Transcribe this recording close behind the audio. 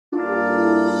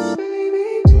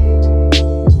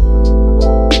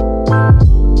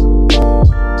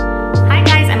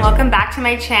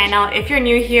my channel. If you're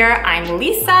new here, I'm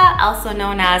Lisa, also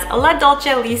known as La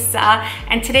Dolce Lisa,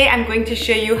 and today I'm going to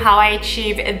show you how I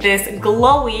achieved this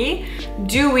glowy,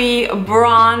 dewy,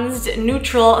 bronzed,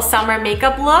 neutral summer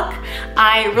makeup look.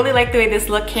 I really like the way this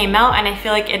look came out, and I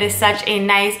feel like it is such a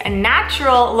nice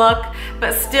natural look,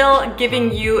 but still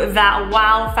giving you that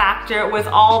wow factor with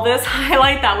all this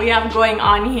highlight that we have going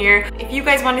on here. If you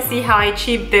guys want to see how I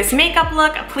achieved this makeup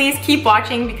look, please keep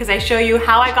watching because I show you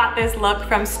how I got this look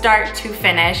from start to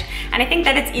finish, and I think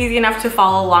that it's easy enough to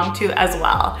follow along to as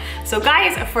well. So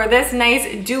guys, for this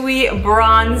nice dewy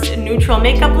bronzed neutral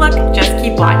makeup look, just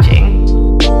keep watching.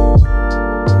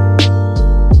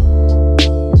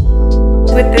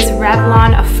 With this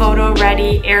Revlon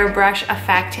Photoready Airbrush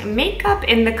Effect makeup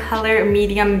in the color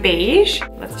medium beige.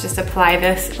 Let's just apply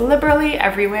this liberally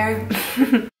everywhere.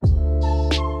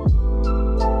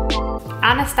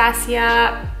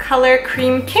 Anastasia color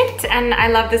cream kit, and I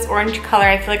love this orange color.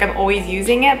 I feel like I'm always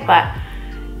using it, but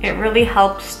it really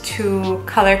helps to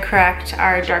color correct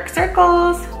our dark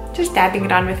circles. Just dabbing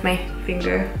it on with my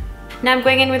finger. Now I'm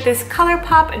going in with this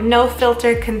ColourPop No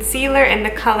Filter Concealer in the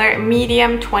color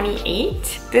medium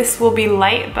 28. This will be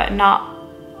light but not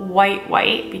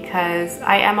white because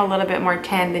I am a little bit more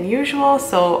tan than usual,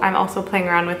 so I'm also playing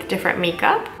around with different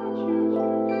makeup.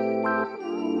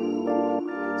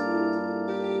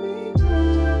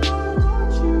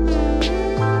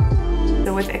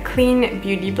 So with a clean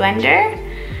beauty blender,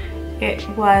 it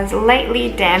was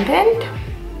lightly dampened.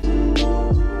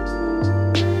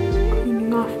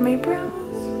 Off my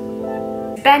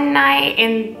brows. Ben Nye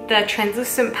in the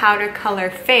translucent powder color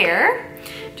Fair.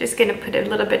 Just gonna put a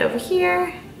little bit over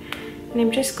here, and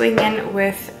I'm just going in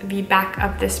with the back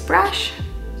of this brush.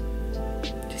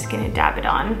 Just gonna dab it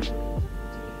on.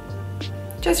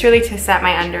 Just really to set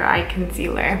my under eye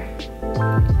concealer.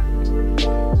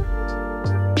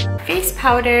 Face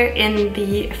powder in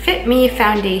the Fit Me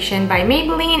foundation by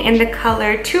Maybelline in the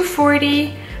color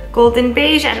 240 Golden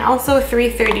Beige and also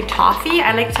 330 Toffee.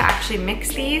 I like to actually mix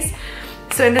these.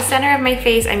 So in the center of my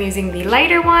face, I'm using the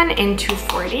lighter one in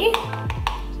 240.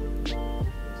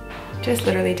 Just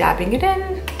literally dabbing it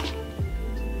in.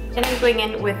 Then I'm going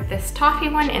in with this Toffee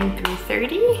one in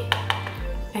 330.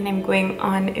 And I'm going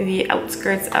on the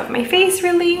outskirts of my face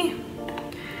really.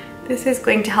 This is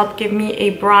going to help give me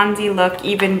a bronzy look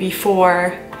even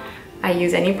before I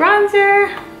use any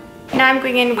bronzer. Now I'm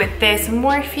going in with this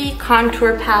Morphe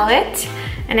contour palette,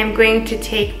 and I'm going to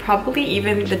take probably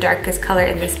even the darkest color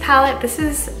in this palette. This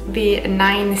is the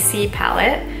 9C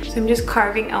palette. So I'm just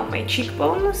carving out my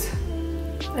cheekbones.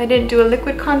 I didn't do a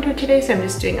liquid contour today, so I'm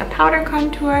just doing a powder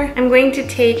contour. I'm going to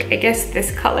take, I guess,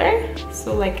 this color,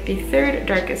 so like the third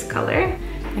darkest color.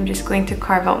 I'm just going to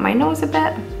carve out my nose a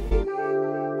bit.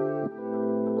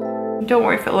 Don't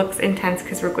worry if it looks intense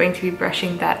because we're going to be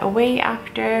brushing that away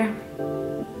after.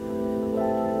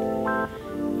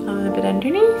 A little bit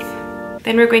underneath.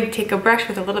 Then we're going to take a brush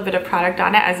with a little bit of product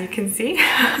on it, as you can see.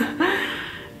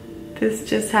 This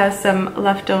just has some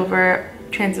leftover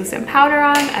translucent powder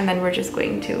on, and then we're just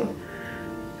going to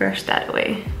brush that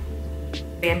away.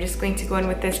 I'm just going to go in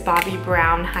with this Bobbi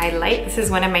Brown highlight. This is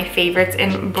one of my favorites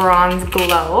in Bronze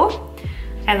Glow.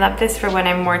 I love this for when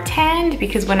I'm more tanned,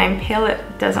 because when I'm pale it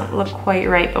doesn't look quite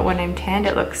right, but when I'm tanned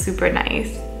it looks super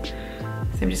nice.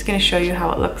 So I'm just gonna show you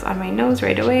how it looks on my nose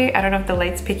right away. I don't know if the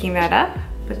light's picking that up,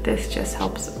 but this just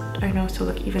helps our nose to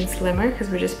look even slimmer because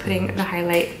we're just putting the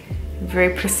highlight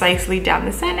very precisely down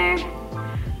the center.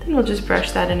 Then we'll just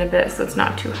brush that in a bit so it's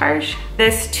not too harsh.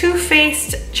 This Too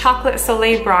Faced Chocolate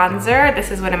Soleil bronzer,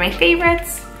 this is one of my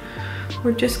favorites.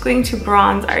 We're just going to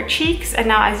bronze our cheeks, and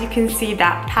now as you can see,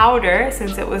 that powder,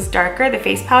 since it was darker, the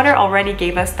face powder already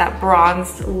gave us that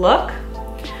bronzed look.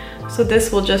 So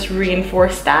this will just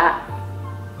reinforce that.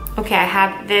 Okay, I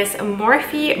have this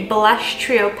Morphe Blush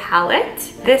Trio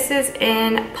palette. This is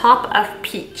in Pop of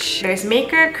Peach. There's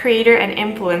Maker, Creator, and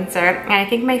Influencer, and I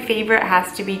think my favorite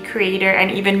has to be Creator and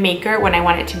even Maker when I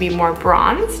want it to be more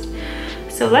bronzed.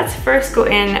 So let's first go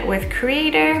in with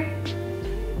Creator,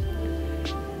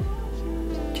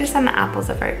 just on the apples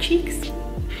of our cheeks.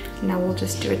 Now we'll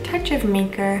just do a touch of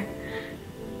Maker,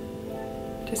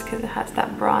 just because it has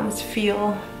that bronzed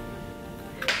feel.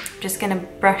 Just gonna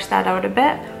brush that out a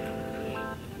bit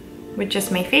with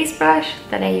just my face brush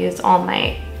that I use all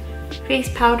my face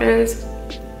powders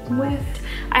with.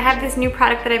 I have this new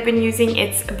product that I've been using.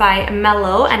 It's by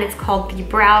Mellow, and it's called the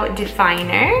Brow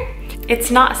Definer. It's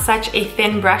not such a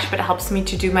thin brush, but it helps me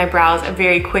to do my brows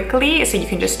very quickly. So you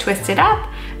can just twist it up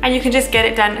and you can just get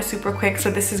it done super quick.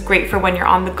 So this is great for when you're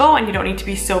on the go and you don't need to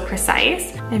be so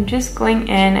precise. I'm just going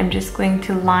in, I'm just going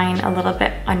to line a little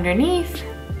bit underneath.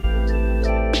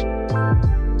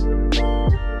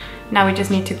 Now we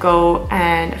just need to go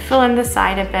and fill in the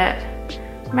side a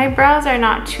bit. My brows are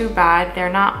not too bad.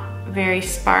 They're not very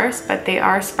sparse, but they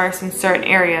are sparse in certain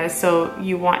areas, so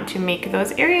you want to make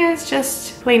those areas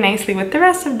just play nicely with the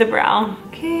rest of the brow.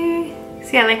 Okay,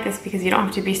 see, I like this because you don't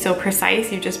have to be so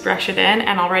precise. You just brush it in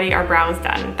and already our brow is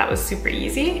done. That was super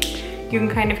easy. You can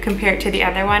kind of compare it to the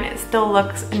other one. It still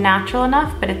looks natural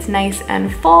enough, but it's nice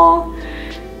and full.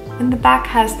 And the back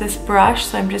has this brush,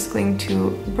 so I'm just going to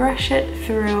brush it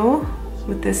through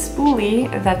with this spoolie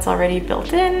that's already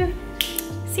built in.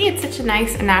 See, it's such a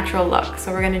nice natural look.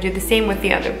 So we're gonna do the same with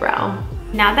the other brow.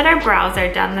 Now that our brows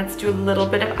are done, let's do a little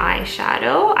bit of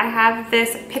eyeshadow. I have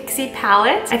this Pixie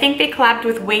palette. I think they collabed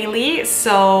with Whaley,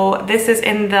 so this is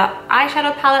in the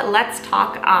eyeshadow palette, Let's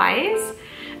Talk Eyes.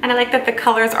 And I like that the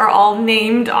colors are all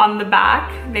named on the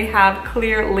back. They have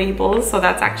clear labels, so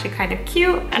that's actually kind of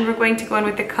cute. And we're going to go in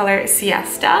with the color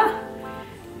Siesta.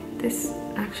 This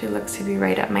actually looks to be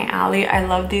right up my alley. I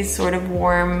love these sort of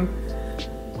warm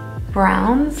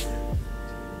browns.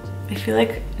 I feel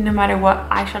like no matter what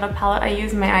eyeshadow palette I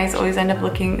use, my eyes always end up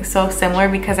looking so similar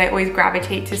because I always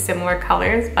gravitate to similar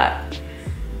colors, but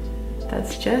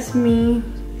that's just me.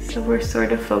 So we're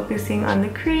sort of focusing on the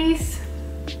crease.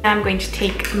 Now I'm going to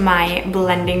take my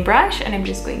blending brush and I'm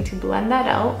just going to blend that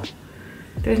out.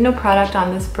 There's no product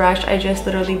on this brush. I just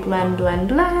literally blend, blend,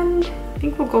 blend. I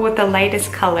think we'll go with the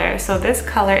lightest color. So this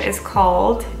color is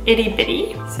called Itty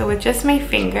Bitty. So with just my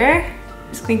finger, I'm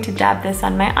just going to dab this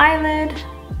on my eyelid.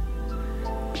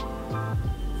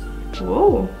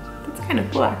 Whoa, that's kind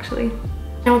of cool actually.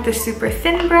 Now with the super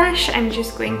thin brush, I'm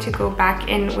just going to go back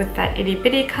in with that Itty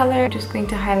Bitty color. I'm just going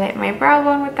to highlight my brow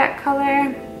bone with that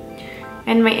color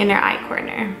and my inner eye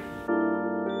corner.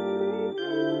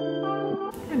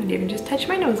 I'm gonna even just touch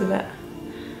my nose a bit.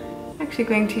 I'm actually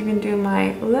going to even do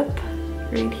my lip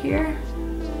right here.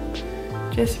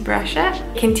 Just brush it.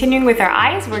 Continuing with our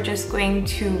eyes, we're just going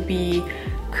to be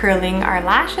curling our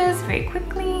lashes very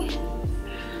quickly.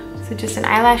 So just an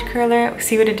eyelash curler.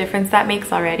 See what a difference that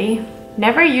makes already.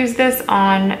 Never use this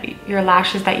on your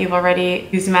lashes that you've already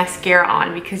used mascara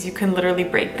on because you can literally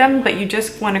break them, but you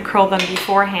just want to curl them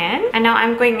beforehand. And now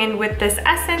I'm going in with this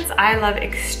Essence I Love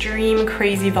Extreme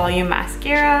Crazy Volume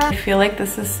Mascara. I feel like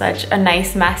this is such a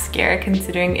nice mascara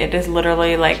considering it is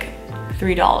literally like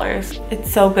 $3. It's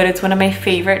so good. It's one of my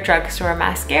favorite drugstore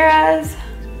mascaras.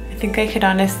 I think I could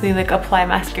honestly like apply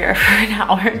mascara for an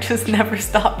hour, just never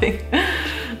stopping.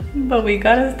 But we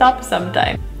gotta stop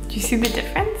sometime. Do you see the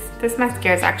difference? This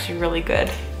mascara is actually really good.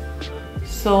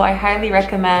 So I highly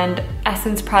recommend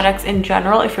Essence products in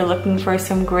general if you're looking for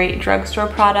some great drugstore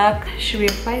product. Should we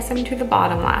apply some to the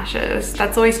bottom lashes?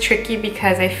 That's always tricky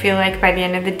because I feel like by the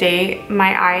end of the day,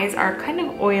 my eyes are kind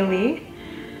of oily.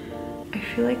 I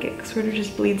feel like it sort of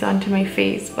just bleeds onto my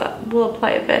face, but we'll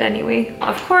apply a bit anyway.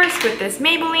 Of course, with this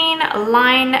Maybelline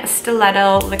Line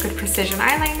Stiletto Liquid Precision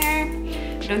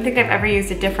Eyeliner. I don't think I've ever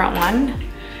used a different one.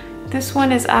 This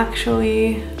one is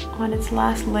actually on its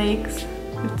last legs.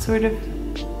 It's sort of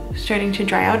starting to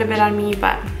dry out a bit on me,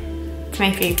 but it's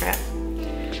my favorite.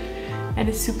 And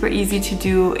it's super easy to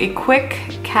do a quick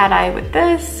cat eye with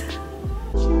this.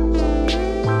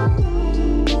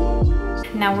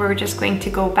 Now we're just going to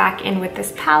go back in with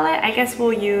this palette. I guess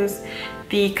we'll use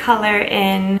the color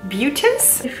in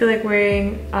Beauteous. I feel like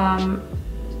wearing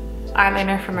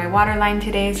eyeliner for my waterline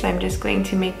today, so I'm just going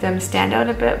to make them stand out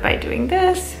a bit by doing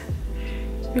this.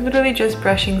 We're literally just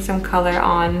brushing some color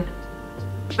on.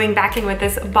 Going back in with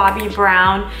this Bobbi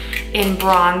Brown in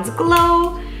Bronze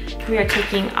Glow. We are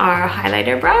taking our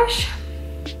highlighter brush.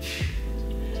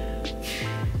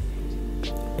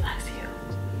 Bless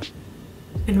you.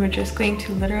 And we're just going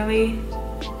to literally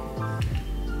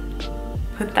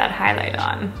put that highlight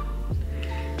on,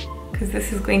 because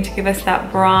this is going to give us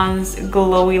that bronze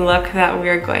glowy look that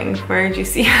we're going for. Do you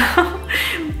see how?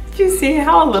 Do you see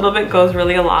how a little bit goes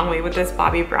really a long way with this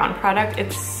Bobbi Brown product?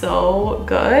 It's so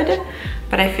good,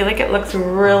 but I feel like it looks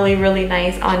really, really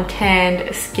nice on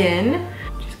tanned skin.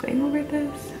 Just going over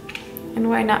this. And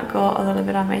why not go a little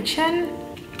bit on my chin?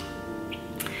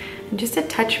 And just a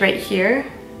touch right here,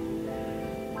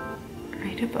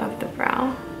 right above the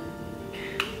brow.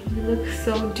 It looks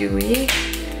so dewy.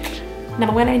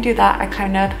 Now when I do that, I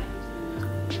kind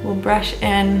of will brush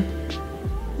in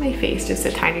my face just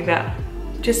a tiny bit,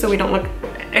 just so we don't look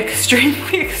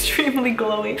extremely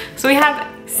glowy. So we have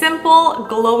simple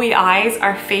glowy eyes.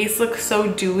 Our face looks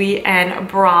so dewy and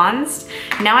bronzed.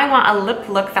 Now I want a lip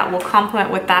look that will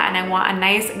complement with that, and I want a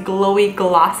nice glowy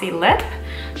glossy lip.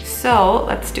 So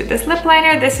let's do this lip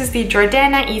liner. This is the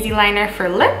Jordana Easy Liner for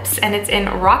lips, and it's in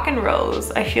Rock and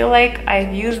Rose. I feel like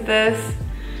I've used this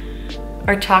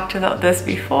or talked about this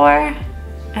before.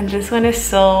 And this one is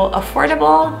so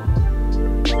affordable.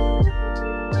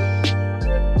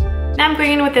 Now I'm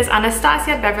going in with this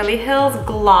Anastasia Beverly Hills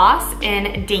gloss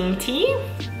in Dainty.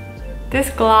 This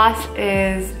gloss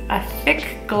is a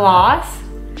thick gloss,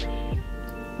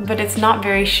 but it's not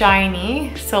very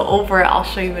shiny. So over it, I'll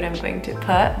show you what I'm going to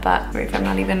put, but wait, if I'm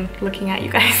not even looking at you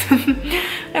guys.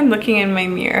 I'm looking in my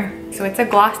mirror. So it's a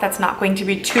gloss that's not going to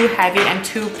be too heavy and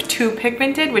too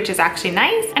pigmented, which is actually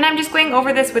nice. And I'm just going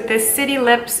over this with this City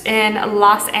Lips in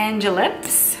Los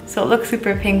Angeles. So it looks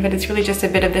super pink, but it's really just a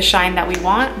bit of the shine that we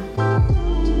want.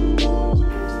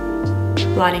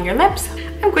 Blotting your lips.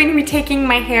 I'm going to be taking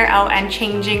my hair out and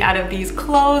changing out of these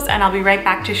clothes, and I'll be right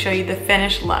back to show you the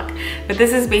finished look. But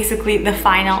this is basically the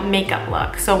final makeup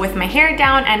look. So with my hair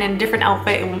down and in a different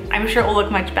outfit, I'm sure it will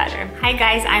look much better. Hi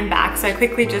guys, I'm back. So I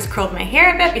quickly just curled my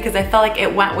hair a bit because I felt like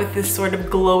it went with this sort of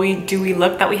glowy, dewy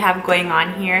look that we have going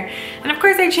on here. And of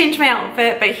course I changed my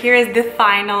outfit, but here is the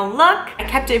final look. I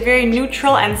kept it very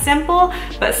neutral and simple,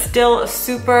 but still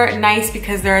super nice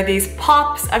because there are these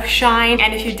pops of shine.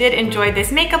 And if you did enjoy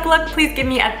this makeup look, please give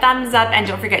me a thumbs up and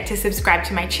don't forget to subscribe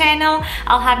to my channel.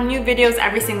 I'll have new videos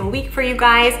every single week for you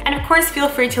guys. And of course, feel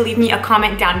free to leave me a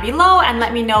comment down below and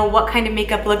let me know what kind of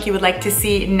makeup look you would like to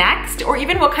see next, or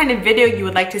even what kind of video you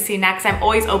would like to see next. I'm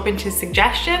always open to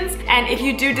suggestions. And if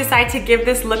you do decide to give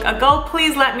this look a go,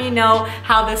 please let me know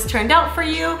how this turned out for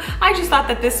you. I just thought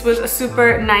that this was a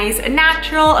super nice,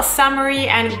 natural, summery,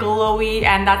 and glowy,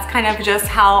 and that's kind of just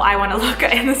how I want to look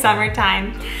in the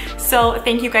summertime. So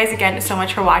thank you guys again so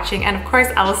much for watching, and of course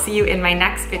I will see you in my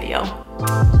next video.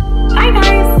 Bye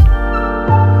guys!